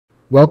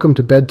Welcome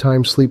to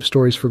Bedtime Sleep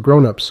Stories for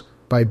Grown-Ups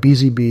by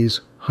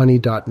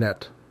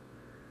BZBeesHoney.net.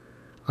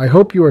 I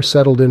hope you are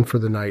settled in for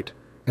the night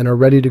and are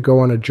ready to go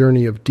on a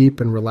journey of deep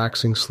and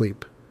relaxing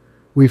sleep.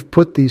 We've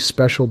put these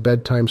special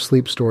bedtime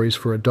sleep stories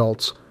for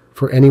adults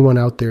for anyone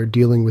out there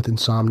dealing with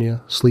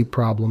insomnia, sleep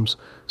problems,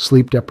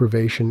 sleep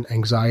deprivation,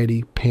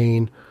 anxiety,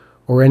 pain,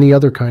 or any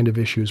other kind of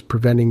issues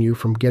preventing you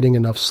from getting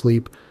enough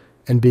sleep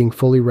and being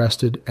fully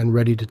rested and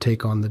ready to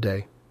take on the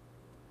day.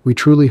 We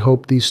truly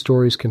hope these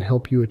stories can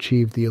help you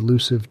achieve the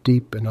elusive,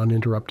 deep, and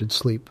uninterrupted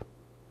sleep.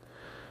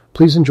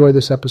 Please enjoy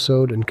this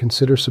episode and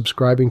consider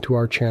subscribing to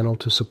our channel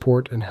to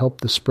support and help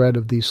the spread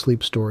of these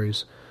sleep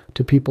stories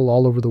to people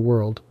all over the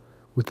world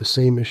with the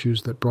same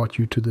issues that brought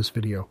you to this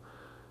video.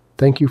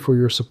 Thank you for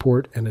your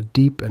support and a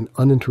deep and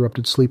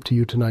uninterrupted sleep to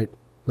you tonight.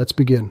 Let's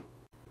begin.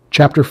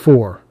 Chapter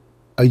 4.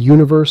 A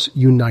Universe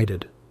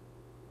United.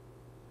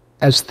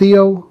 As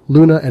Theo,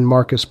 Luna, and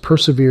Marcus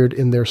persevered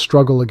in their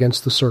struggle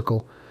against the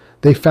circle,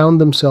 they found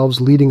themselves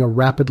leading a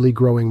rapidly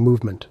growing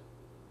movement.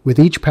 With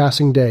each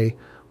passing day,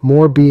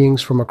 more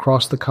beings from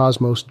across the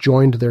cosmos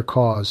joined their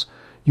cause,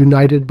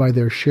 united by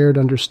their shared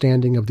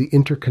understanding of the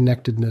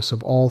interconnectedness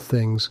of all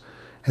things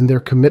and their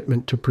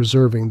commitment to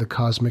preserving the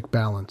cosmic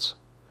balance.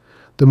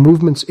 The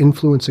movement's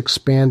influence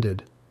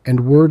expanded,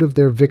 and word of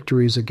their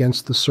victories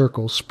against the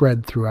circle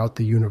spread throughout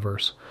the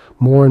universe.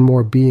 More and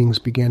more beings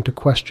began to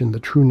question the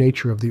true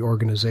nature of the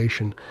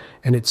organization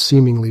and its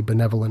seemingly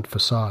benevolent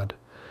facade.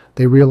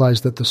 They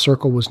realized that the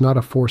circle was not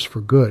a force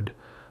for good,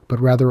 but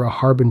rather a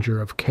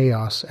harbinger of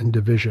chaos and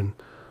division,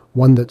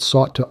 one that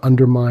sought to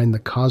undermine the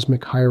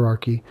cosmic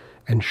hierarchy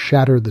and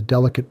shatter the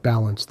delicate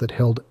balance that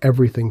held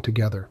everything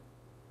together.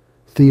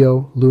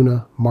 Theo,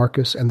 Luna,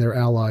 Marcus, and their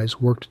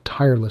allies worked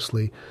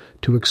tirelessly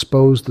to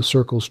expose the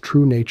circle's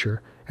true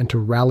nature and to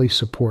rally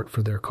support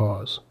for their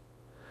cause.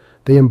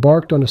 They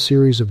embarked on a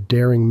series of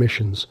daring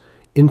missions,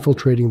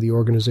 infiltrating the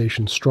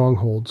organization's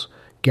strongholds,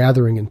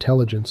 gathering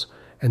intelligence,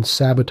 and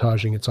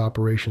sabotaging its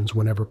operations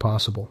whenever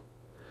possible.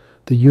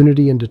 The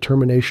unity and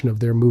determination of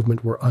their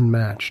movement were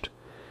unmatched,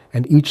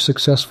 and each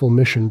successful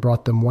mission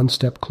brought them one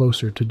step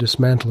closer to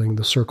dismantling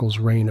the circle's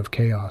reign of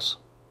chaos.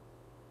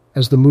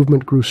 As the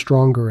movement grew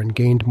stronger and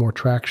gained more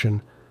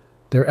traction,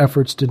 their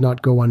efforts did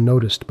not go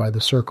unnoticed by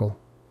the circle.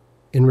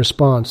 In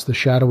response, the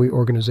shadowy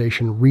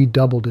organization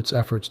redoubled its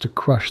efforts to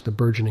crush the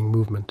burgeoning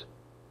movement.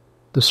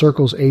 The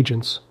circle's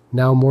agents,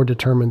 now more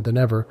determined than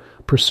ever,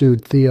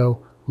 pursued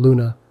Theo,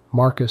 Luna,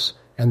 Marcus,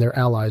 and their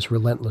allies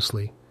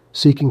relentlessly,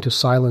 seeking to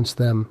silence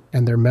them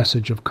and their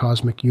message of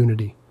cosmic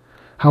unity.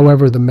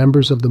 However, the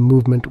members of the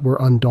movement were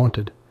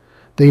undaunted.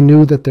 They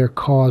knew that their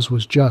cause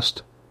was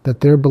just,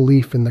 that their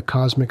belief in the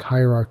cosmic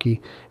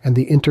hierarchy and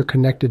the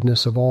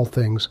interconnectedness of all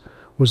things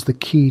was the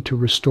key to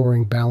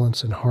restoring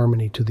balance and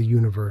harmony to the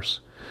universe.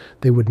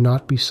 They would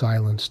not be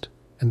silenced,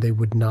 and they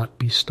would not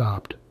be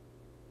stopped.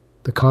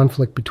 The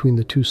conflict between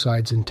the two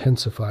sides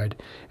intensified,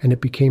 and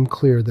it became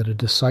clear that a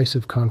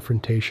decisive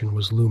confrontation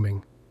was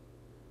looming.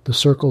 The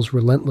circle's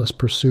relentless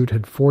pursuit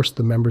had forced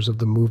the members of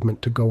the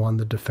movement to go on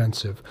the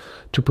defensive,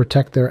 to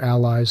protect their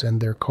allies and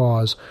their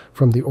cause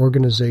from the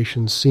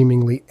organization's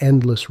seemingly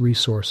endless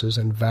resources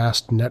and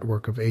vast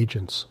network of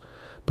agents.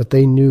 But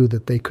they knew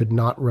that they could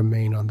not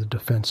remain on the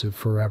defensive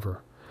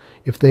forever.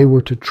 If they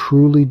were to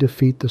truly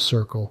defeat the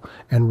circle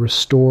and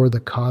restore the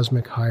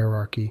cosmic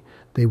hierarchy,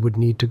 they would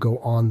need to go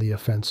on the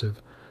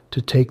offensive,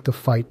 to take the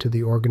fight to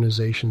the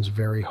organization's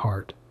very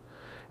heart.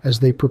 As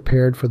they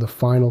prepared for the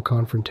final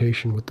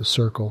confrontation with the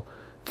circle,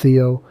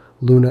 Theo,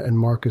 Luna, and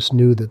Marcus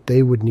knew that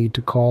they would need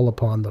to call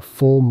upon the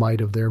full might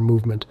of their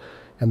movement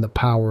and the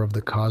power of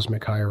the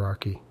cosmic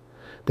hierarchy.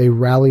 They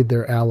rallied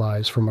their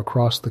allies from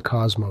across the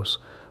cosmos,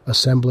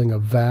 assembling a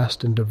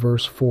vast and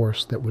diverse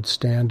force that would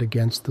stand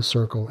against the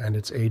circle and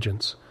its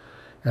agents.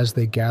 As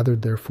they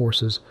gathered their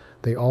forces,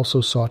 they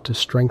also sought to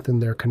strengthen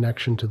their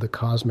connection to the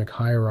cosmic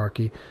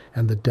hierarchy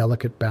and the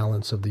delicate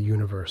balance of the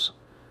universe.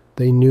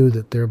 They knew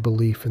that their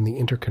belief in the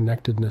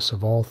interconnectedness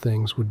of all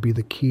things would be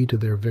the key to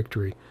their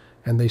victory,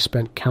 and they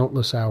spent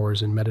countless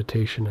hours in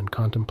meditation and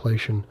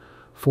contemplation,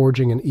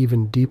 forging an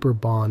even deeper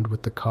bond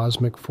with the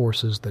cosmic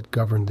forces that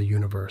govern the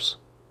universe.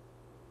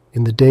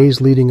 In the days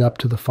leading up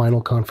to the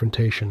final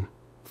confrontation,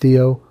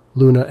 Theo,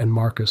 Luna, and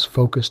Marcus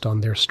focused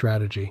on their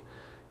strategy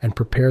and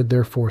prepared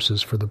their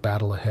forces for the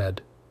battle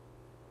ahead.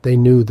 They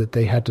knew that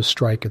they had to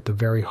strike at the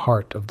very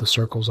heart of the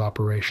circle's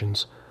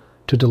operations,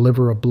 to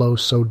deliver a blow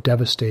so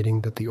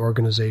devastating that the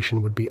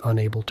organization would be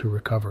unable to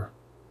recover.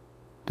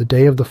 The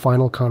day of the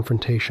final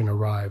confrontation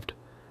arrived,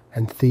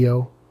 and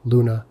Theo,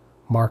 Luna,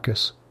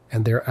 Marcus,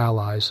 and their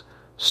allies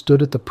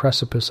stood at the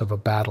precipice of a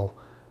battle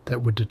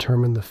that would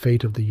determine the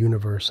fate of the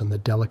universe and the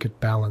delicate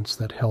balance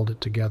that held it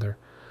together.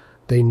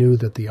 They knew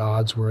that the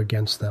odds were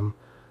against them,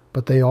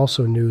 but they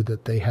also knew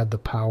that they had the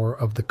power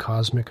of the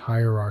cosmic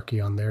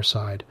hierarchy on their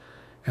side,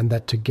 and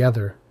that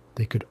together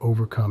they could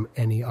overcome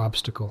any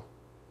obstacle.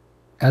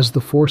 As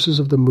the forces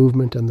of the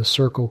movement and the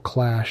circle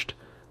clashed,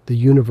 the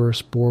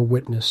universe bore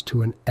witness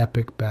to an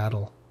epic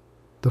battle.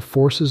 The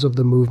forces of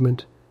the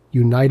movement,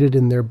 united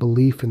in their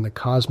belief in the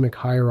cosmic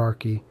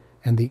hierarchy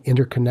and the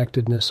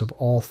interconnectedness of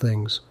all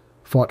things,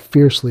 fought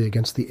fiercely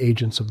against the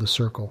agents of the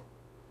circle.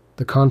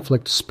 The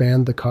conflict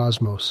spanned the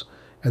cosmos,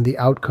 and the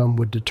outcome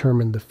would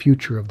determine the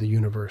future of the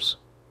universe.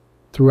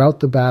 Throughout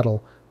the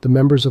battle, the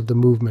members of the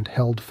movement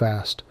held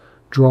fast,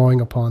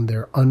 drawing upon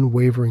their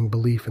unwavering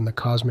belief in the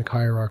cosmic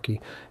hierarchy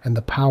and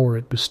the power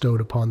it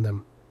bestowed upon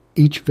them.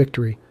 Each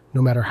victory,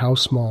 no matter how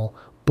small,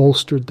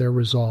 bolstered their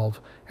resolve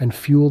and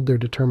fueled their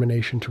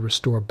determination to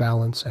restore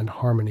balance and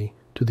harmony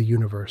to the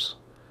universe.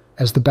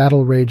 As the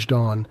battle raged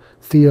on,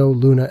 Theo,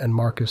 Luna, and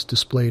Marcus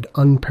displayed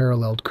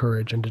unparalleled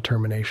courage and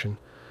determination.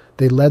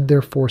 They led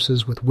their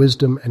forces with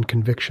wisdom and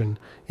conviction,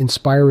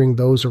 inspiring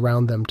those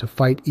around them to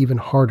fight even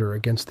harder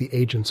against the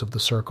agents of the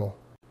circle.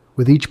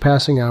 With each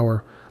passing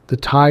hour, the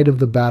tide of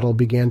the battle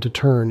began to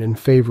turn in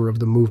favor of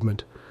the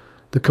movement.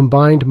 The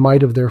combined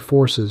might of their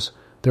forces,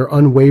 their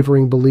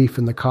unwavering belief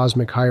in the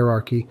cosmic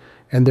hierarchy,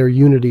 and their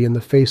unity in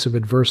the face of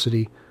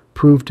adversity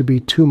proved to be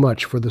too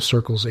much for the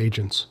circle's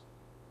agents.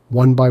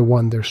 One by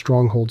one their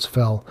strongholds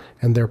fell,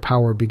 and their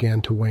power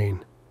began to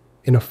wane.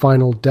 In a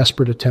final,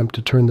 desperate attempt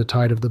to turn the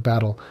tide of the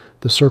battle,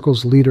 the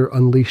circle's leader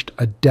unleashed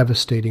a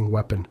devastating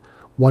weapon,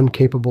 one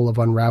capable of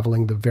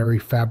unraveling the very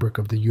fabric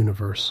of the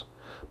universe.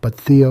 But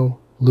Theo,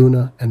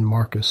 Luna, and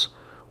Marcus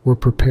were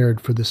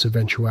prepared for this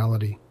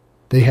eventuality.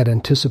 They had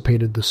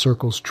anticipated the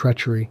circle's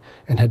treachery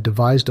and had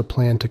devised a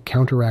plan to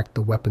counteract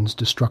the weapon's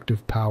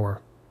destructive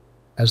power.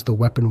 As the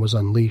weapon was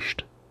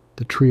unleashed,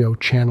 the trio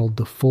channeled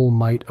the full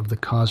might of the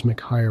cosmic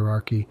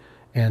hierarchy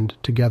and,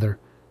 together,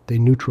 they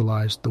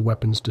neutralized the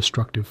weapon's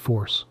destructive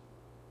force.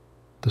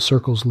 The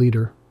circle's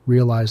leader,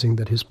 realizing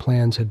that his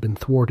plans had been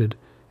thwarted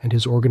and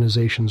his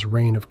organization's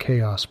reign of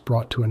chaos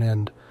brought to an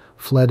end,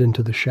 fled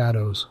into the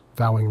shadows,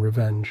 vowing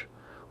revenge.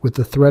 With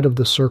the threat of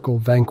the circle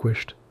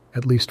vanquished,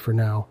 at least for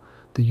now,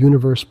 the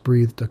universe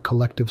breathed a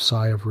collective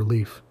sigh of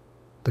relief.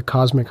 The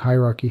cosmic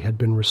hierarchy had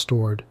been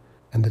restored,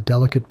 and the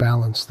delicate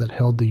balance that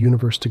held the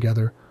universe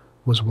together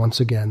was once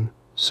again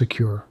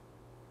secure.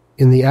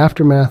 In the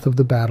aftermath of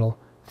the battle,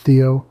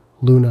 Theo,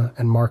 Luna,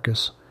 and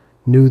Marcus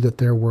knew that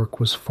their work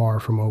was far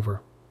from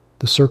over.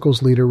 The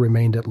circle's leader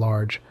remained at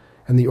large,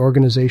 and the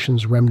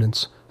organization's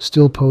remnants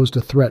still posed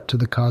a threat to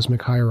the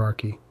cosmic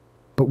hierarchy.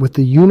 But with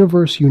the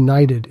universe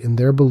united in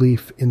their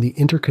belief in the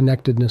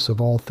interconnectedness of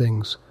all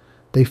things,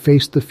 they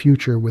faced the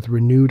future with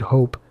renewed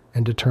hope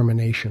and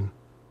determination,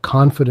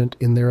 confident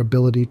in their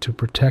ability to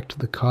protect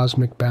the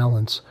cosmic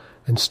balance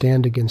and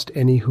stand against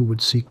any who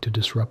would seek to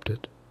disrupt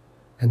it.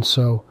 And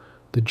so,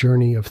 the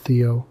journey of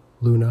Theo,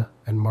 Luna,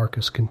 and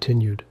Marcus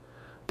continued,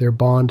 their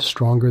bond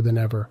stronger than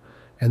ever,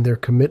 and their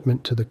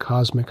commitment to the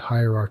cosmic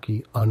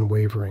hierarchy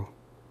unwavering.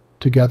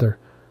 Together,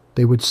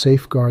 they would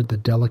safeguard the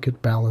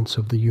delicate balance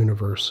of the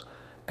universe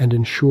and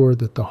ensure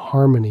that the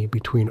harmony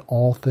between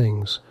all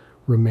things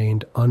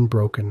remained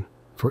unbroken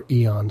for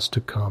eons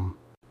to come.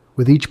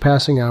 With each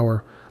passing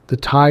hour, the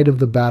tide of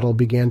the battle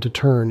began to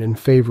turn in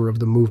favor of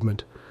the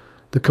movement.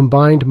 The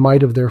combined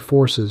might of their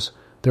forces,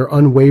 their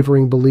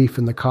unwavering belief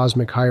in the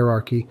cosmic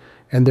hierarchy,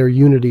 and their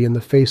unity in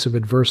the face of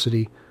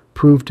adversity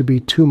proved to be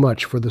too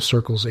much for the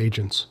circle's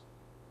agents.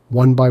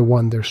 One by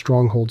one their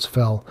strongholds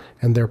fell,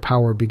 and their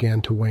power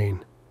began to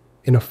wane.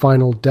 In a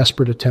final,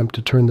 desperate attempt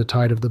to turn the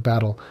tide of the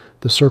battle,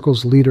 the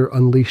circle's leader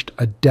unleashed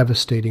a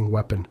devastating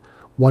weapon,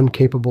 one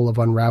capable of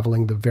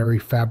unraveling the very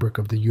fabric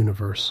of the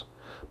universe.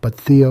 But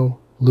Theo,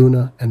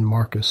 Luna, and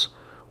Marcus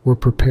were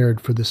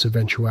prepared for this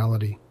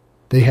eventuality.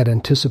 They had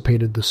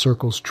anticipated the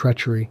circle's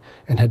treachery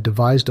and had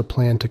devised a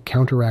plan to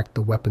counteract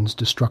the weapon's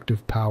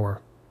destructive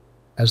power.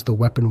 As the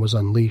weapon was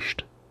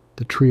unleashed,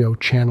 the trio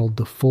channeled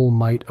the full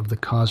might of the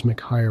cosmic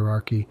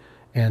hierarchy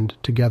and,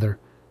 together,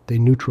 they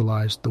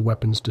neutralized the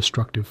weapon's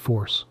destructive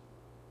force.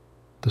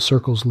 The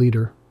circle's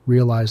leader,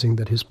 realizing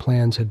that his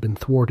plans had been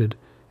thwarted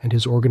and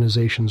his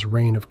organization's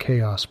reign of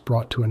chaos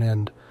brought to an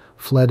end,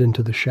 fled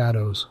into the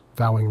shadows,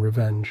 vowing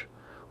revenge.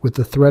 With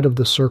the threat of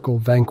the circle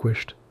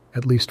vanquished,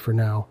 at least for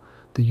now,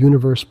 the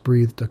universe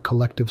breathed a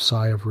collective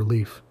sigh of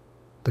relief.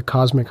 The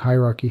cosmic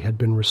hierarchy had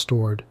been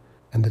restored,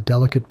 and the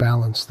delicate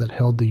balance that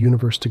held the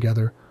universe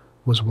together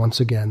was once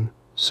again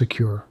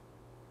secure.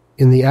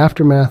 In the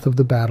aftermath of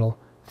the battle,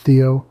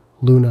 Theo,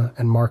 Luna,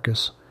 and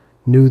Marcus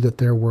knew that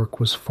their work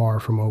was far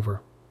from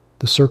over.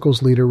 The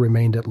circle's leader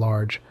remained at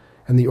large,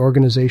 and the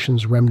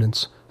organization's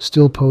remnants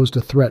still posed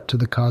a threat to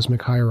the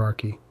cosmic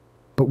hierarchy.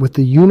 But with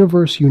the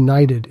universe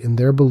united in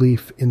their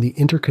belief in the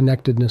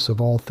interconnectedness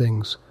of all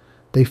things,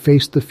 they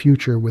faced the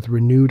future with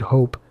renewed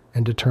hope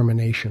and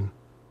determination,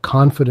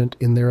 confident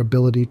in their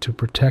ability to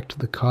protect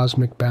the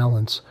cosmic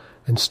balance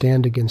and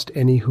stand against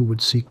any who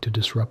would seek to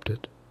disrupt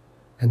it.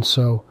 And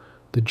so,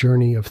 the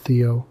journey of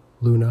Theo,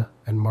 Luna,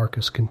 and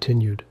Marcus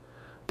continued,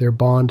 their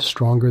bond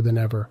stronger than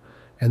ever,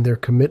 and their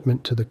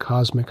commitment to the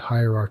cosmic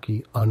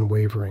hierarchy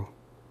unwavering.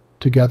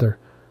 Together,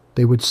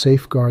 they would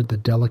safeguard the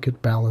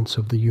delicate balance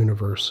of the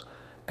universe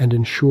and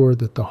ensure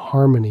that the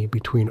harmony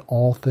between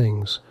all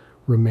things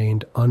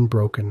remained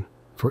unbroken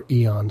for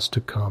eons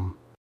to come.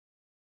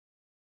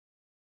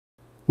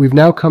 We've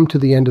now come to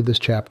the end of this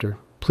chapter.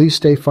 Please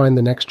find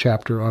the next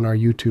chapter on our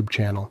YouTube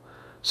channel.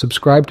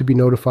 Subscribe to be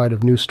notified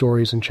of new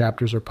stories and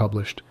chapters are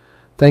published.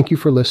 Thank you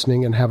for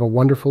listening and have a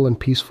wonderful and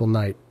peaceful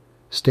night.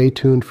 Stay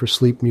tuned for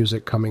sleep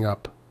music coming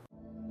up.